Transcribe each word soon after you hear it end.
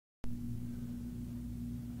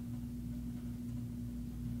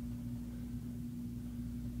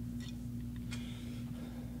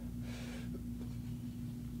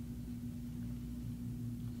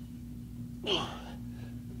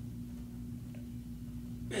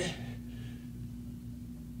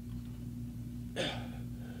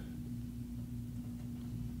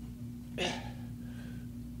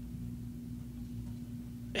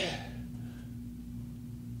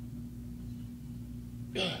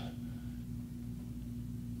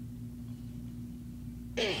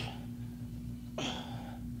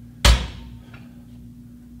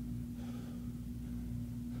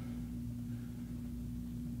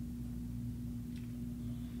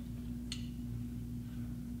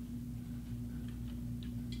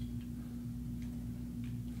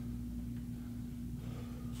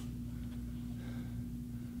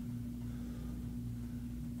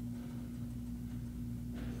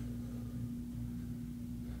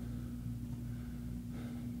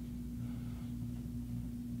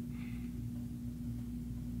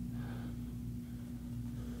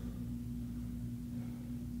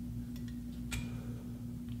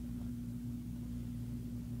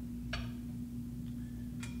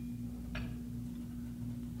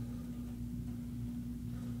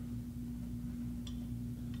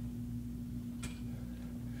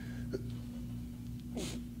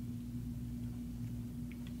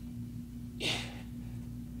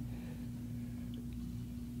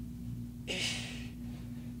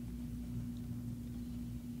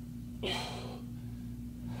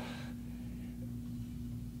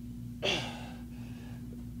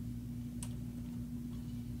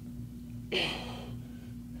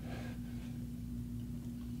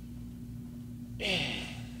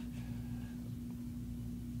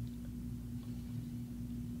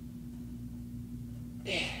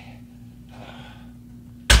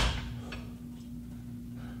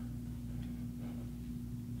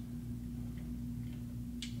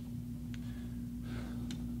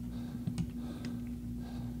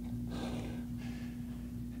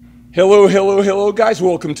Hello, guys.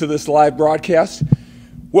 Welcome to this live broadcast.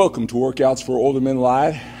 Welcome to Workouts for Older Men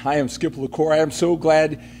Live. I am Skip Lacour. I am so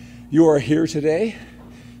glad you are here today.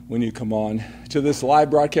 When you come on to this live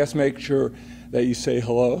broadcast, make sure that you say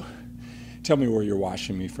hello. Tell me where you're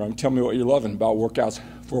watching me from. Tell me what you're loving about Workouts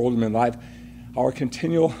for Older Men Live, our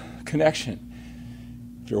continual connection.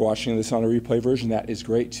 If you're watching this on a replay version, that is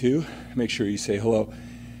great too. Make sure you say hello.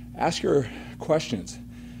 Ask your questions.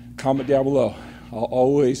 Comment down below. I'll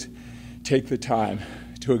always take the time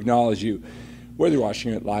to acknowledge you, whether you're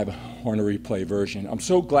watching it live or in a replay version. I'm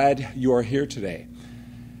so glad you are here today.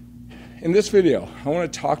 In this video, I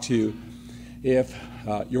want to talk to you if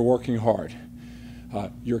you're working hard,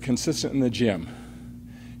 you're consistent in the gym,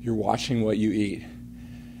 you're watching what you eat,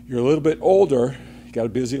 you're a little bit older, you got a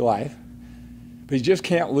busy life, but you just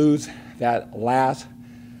can't lose that last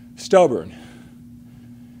stubborn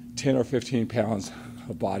 10 or 15 pounds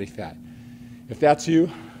of body fat. If that's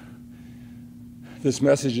you, this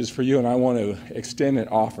message is for you, and I want to extend an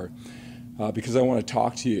offer because I want to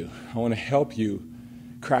talk to you. I want to help you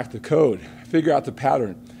crack the code, figure out the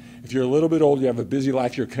pattern. If you're a little bit old, you have a busy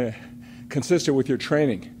life, you're consistent with your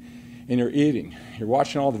training and your eating, you're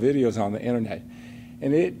watching all the videos on the internet,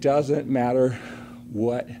 and it doesn't matter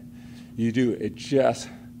what you do. It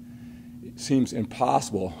seems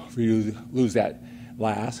impossible for you to lose that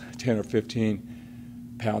last 10 or 15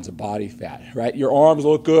 pounds of body fat, right? Your arms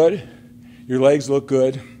look good, your legs look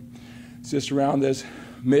good. It's just around this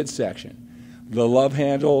midsection. The love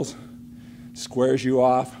handles squares you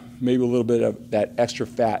off, maybe a little bit of that extra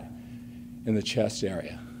fat in the chest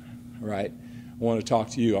area, right? I want to talk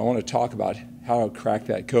to you. I want to talk about how to crack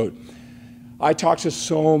that code. I talk to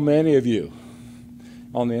so many of you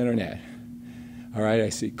on the internet, all right? I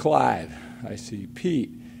see Clive, I see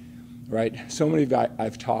Pete, right? So many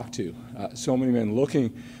I've talked to, so many men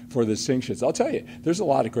looking for distinctions. I'll tell you, there's a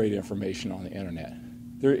lot of great information on the internet.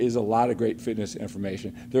 There is a lot of great fitness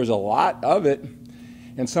information. There's a lot of it,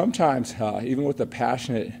 and sometimes, even with the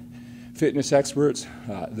passionate fitness experts,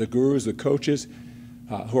 the gurus, the coaches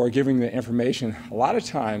who are giving the information, a lot of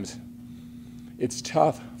times it's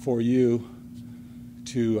tough for you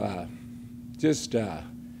to just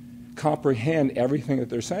comprehend everything that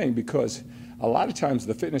they're saying, because a lot of times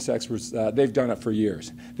the fitness experts, they've done it for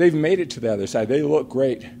years. They've made it to the other side. They look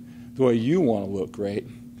great the way you want to look great.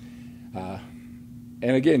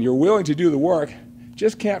 And again, you're willing to do the work,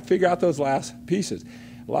 just can't figure out those last pieces.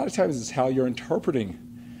 A lot of times it's how you're interpreting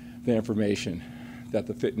the information that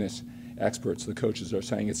the fitness experts, the coaches are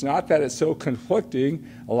saying. It's not that it's so conflicting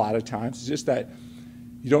a lot of times. It's just that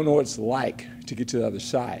you don't know what it's like to get to the other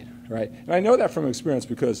side, right? And I know that from experience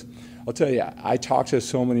because I'll tell you, I talk to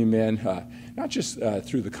so many men, not just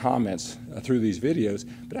through the comments, through these videos,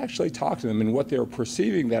 but actually talk to them and what they're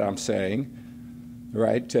perceiving that I'm saying,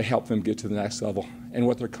 right, to help them get to the next level. And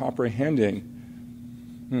what they're comprehending,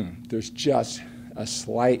 there's just a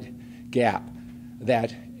slight gap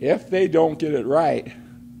that if they don't get it right,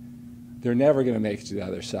 they're never going to make it to the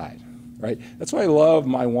other side, right? That's why I love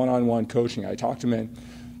my one-on-one coaching. I talk to men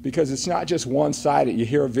because it's not just one-sided. You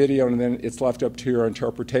hear a video and then it's left up to your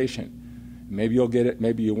interpretation. Maybe you'll get it,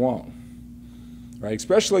 maybe you won't, right?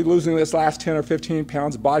 Especially losing this last 10 or 15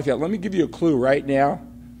 pounds of body fat. Let me give you a clue right now,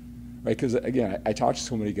 right? Because, again, I talk to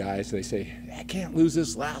so many guys, they say, I can't lose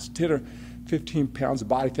this last 10 or 15 pounds of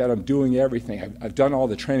body fat. I'm doing everything. I've done all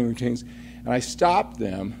the training routines. And I stop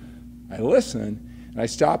them, I listen, and I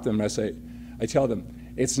stop them, and I tell them,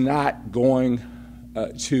 it's not going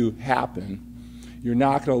to happen. You're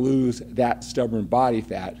not going to lose that stubborn body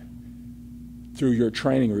fat through your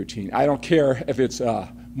training routine. I don't care if it's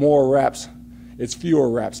more reps, it's fewer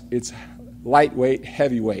reps, it's lightweight,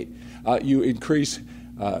 heavyweight. You increase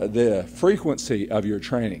the frequency of your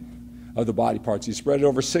training of the body parts. You spread it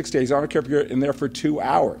over 6 days. I don't care if you're in there for 2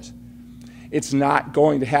 hours. It's not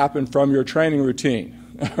going to happen from your training routine,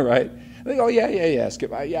 all right? They go, yeah,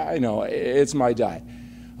 Skip. Yeah, I know. It's my diet.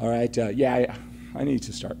 All right. I need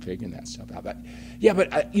to start figuring that stuff out. But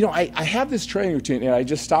I have this training routine, and I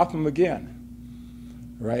just stop them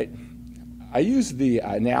again. Right? I use the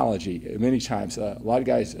analogy many times. A lot of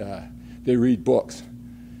guys, they read books.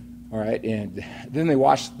 All right, and then they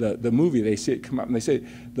watch the movie. They see it come up, and they say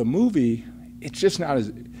the movie,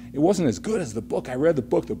 it wasn't as good as the book. I read the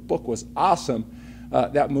book. The book was awesome.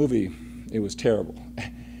 That movie, it was terrible.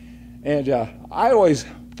 And I always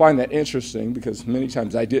find that interesting because many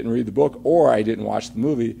times I didn't read the book or I didn't watch the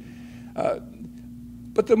movie.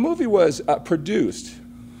 But the movie was produced.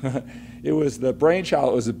 It was the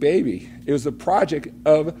brainchild. It was a baby. It was the project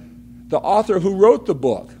of the author who wrote the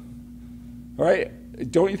book. All right?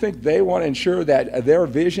 Don't you think they want to ensure that their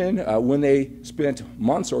vision, when they spent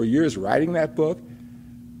months or years writing that book,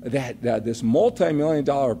 that this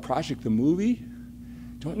multi-million-dollar project, the movie,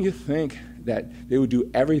 don't you think that they would do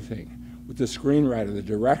everything with the screenwriter, the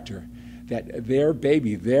director, that their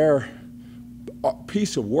baby, their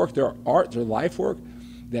piece of work, their art, their life work,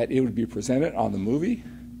 that it would be presented on the movie?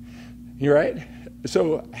 You're right?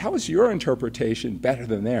 So how is your interpretation better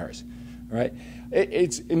than theirs? All right?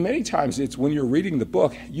 And many times it's when you're reading the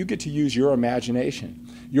book, you get to use your imagination,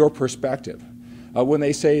 your perspective. When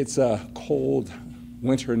they say it's a cold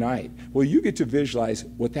winter night, well, you get to visualize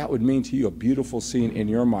what that would mean to you, a beautiful scene in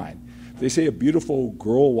your mind. They say a beautiful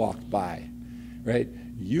girl walked by, right?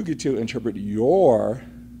 You get to interpret your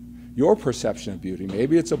perception of beauty.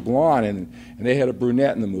 Maybe it's a blonde and they had a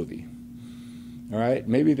brunette in the movie. All right?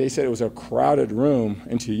 Maybe they said it was a crowded room,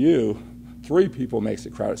 and to you, 3 people makes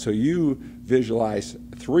it crowded. So you visualize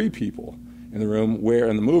 3 people in the room, where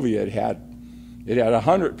in the movie it had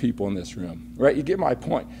 100 people in this room. Right? You get my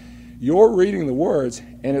point. You're reading the words,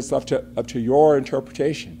 and it's up to your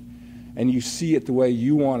interpretation. And you see it the way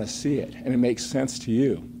you want to see it, and it makes sense to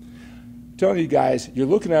you. I'm telling you guys, you're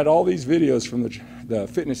looking at all these videos from the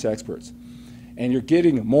fitness experts, and you're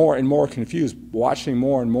getting more and more confused, watching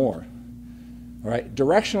more and more. All right,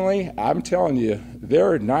 directionally, I'm telling you,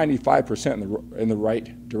 they're 95% in the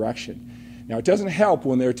right direction. Now, it doesn't help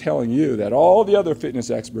when they're telling you that all the other fitness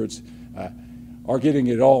experts are getting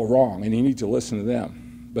it all wrong, and you need to listen to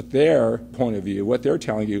them. But their point of view, what they're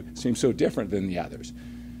telling you, seems so different than the others.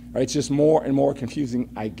 All right, it's just more and more confusing.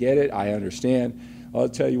 I get it. I understand. I'll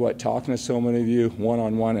tell you what, talking to so many of you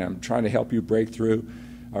one-on-one, and I'm trying to help you break through,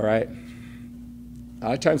 all right? A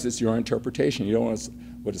lot of times it's your interpretation. You don't know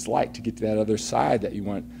what it's like to get to that other side that you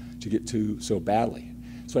want to get to so badly.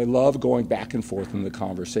 So I love going back and forth in the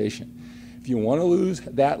conversation. If you want to lose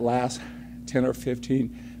that last 10 or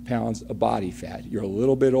 15 pounds of body fat, you're a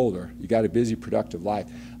little bit older, you got a busy, productive life,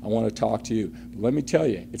 I want to talk to you. But let me tell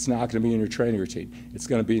you, it's not going to be in your training routine. It's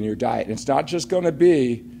going to be in your diet. And it's not just going to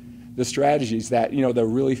be the strategies that, the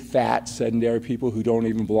really fat, sedentary people who don't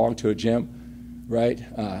even belong to a gym, right?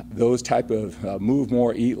 Those type of move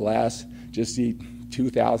more, eat less, just eat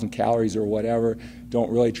 2,000 calories or whatever, don't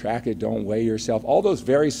really track it, don't weigh yourself, all those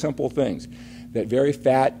very simple things that very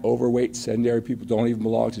fat, overweight, sedentary people don't even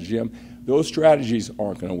belong to the gym, those strategies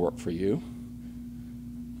aren't going to work for you.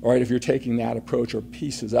 All right, if you're taking that approach or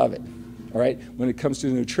pieces of it. All right, when it comes to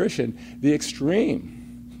nutrition, the extreme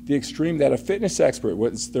that a fitness expert,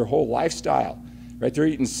 what's their whole lifestyle, right? They're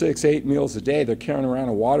eating 6, 8 meals a day. They're carrying around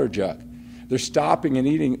a water jug. They're stopping and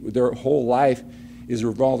eating. Their whole life is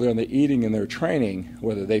revolving on the eating and their training,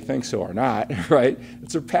 whether they think so or not, right?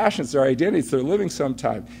 It's their passion, it's their identity, it's their living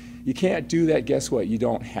sometime. You can't do that. Guess what? You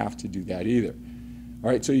don't have to do that either. All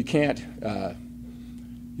right, so you can't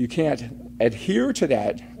adhere to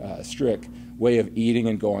that strict way of eating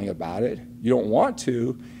and going about it. You don't want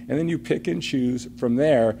to, and then you pick and choose from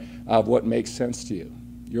there of what makes sense to you.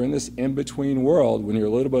 You're in this in-between world when you're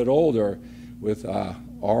a little bit older with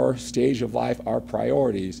our stage of life, our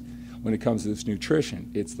priorities when it comes to this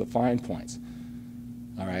nutrition. It's the fine points.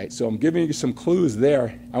 All right, so I'm giving you some clues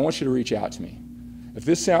there. I want you to reach out to me. If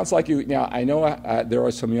this sounds like you, now I know there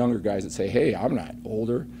are some younger guys that say, hey, I'm not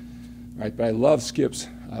older, right? But I love Skip's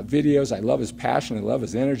videos. I love his passion. I love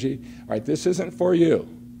his energy. All right, this isn't for you.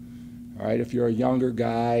 All right, if you're a younger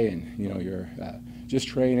guy and you're just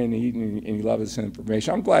training and eating and you love this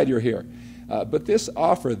information, I'm glad you're here. But this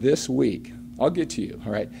offer this week, I'll get to you.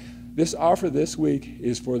 All right, this offer this week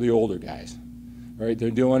is for the older guys. All right, they're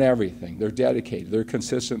doing everything. They're dedicated. They're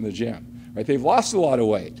consistent in the gym. Right, they've lost a lot of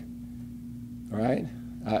weight. All right,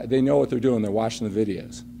 they know what they're doing. They're watching the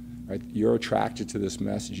videos. Right, you're attracted to this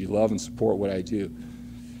message. You love and support what I do.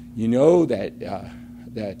 You know that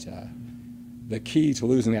the key to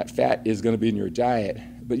losing that fat is going to be in your diet,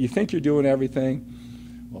 but you think you're doing everything.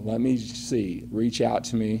 Well, let me see. Reach out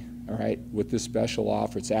to me, all right, with this special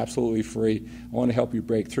offer. It's absolutely free. I want to help you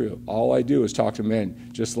break through. All I do is talk to men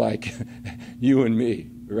just like you and me,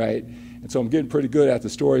 right? And so I'm getting pretty good at the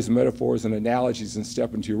stories and metaphors and analogies and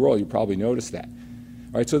step into your role. You probably noticed that.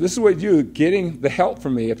 All right, so this is what you do, getting the help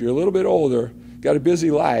from me. If you're a little bit older, got a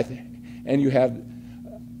busy life, and you have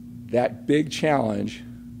that big challenge,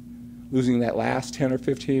 losing that last 10 or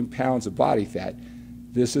 15 pounds of body fat,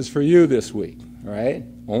 this is for you this week, all right?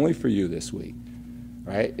 Only for you this week,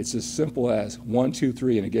 all right? It's as simple as 1, 2,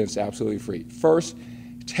 3, and again, it's absolutely free. First,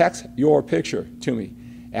 text your picture to me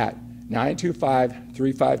at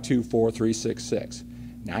 925-352-4366.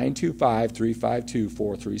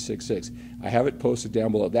 925-352-4366. I have it posted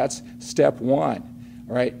down below. That's step one,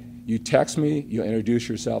 all right? You text me, you introduce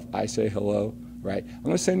yourself, I say hello, right? I'm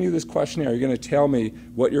going to send you this questionnaire. You're going to tell me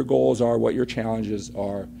what your goals are, what your challenges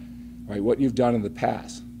are, right? What you've done in the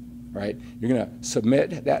past, right? You're going to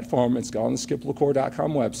submit that form. It's on the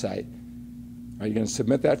skiplacour.com website. Right? You're going to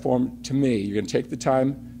submit that form to me. You're going to take the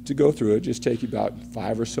time to go through it. Just take you about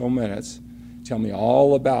 5 or so minutes. Tell me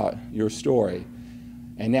all about your story.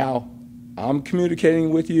 And now I'm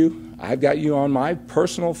communicating with you. I've got you on my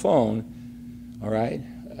personal phone, all right?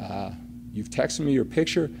 You've texted me your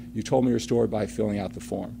picture. You told me your story by filling out the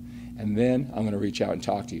form. And then I'm going to reach out and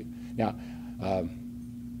talk to you. Now,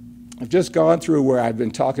 I've just gone through where I've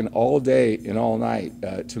been talking all day and all night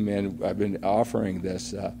to men. I've been offering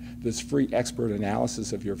this free expert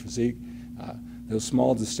analysis of your physique. Those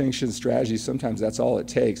small distinctions, strategies, sometimes that's all it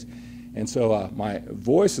takes. And so my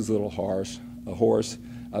voice is a little hoarse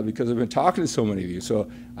because I've been talking to so many of you. So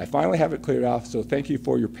I finally have it cleared off. So thank you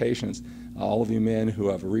for your patience, all of you men who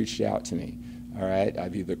have reached out to me. All right,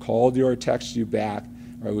 I've either called you or texted you back,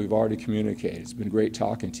 or we've already communicated. It's been great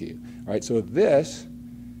talking to you. All right, so this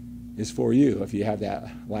is for you if you have that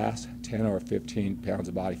last 10 or 15 pounds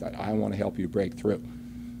of body fat. I want to help you break through.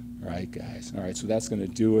 All right, guys. All right, so that's going to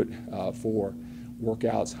do it for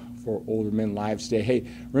workouts for older men live today. Hey,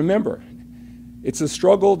 remember, it's a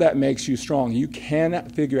struggle that makes you strong. You can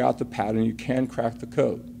figure out the pattern. You can crack the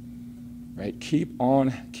code. Right? Keep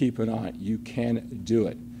on keeping on. You can do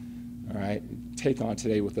it. All right? Take on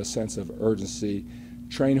today with a sense of urgency.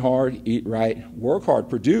 Train hard, eat right, work hard,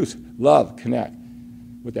 produce, love, connect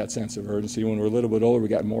with that sense of urgency. When we're a little bit older, we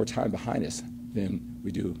got more time behind us than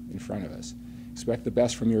we do in front of us. Expect the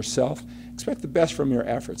best from yourself. Expect the best from your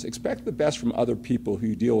efforts. Expect the best from other people who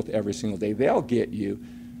you deal with every single day. They'll get you.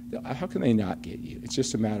 How can they not get you? It's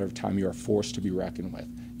just a matter of time. You are forced to be reckoned with.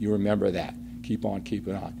 You remember that. Keep on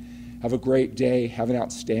keeping on. Have a great day. Have an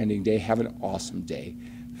outstanding day. Have an awesome day.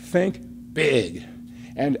 Think big.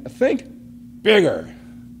 And think bigger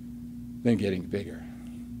than getting bigger.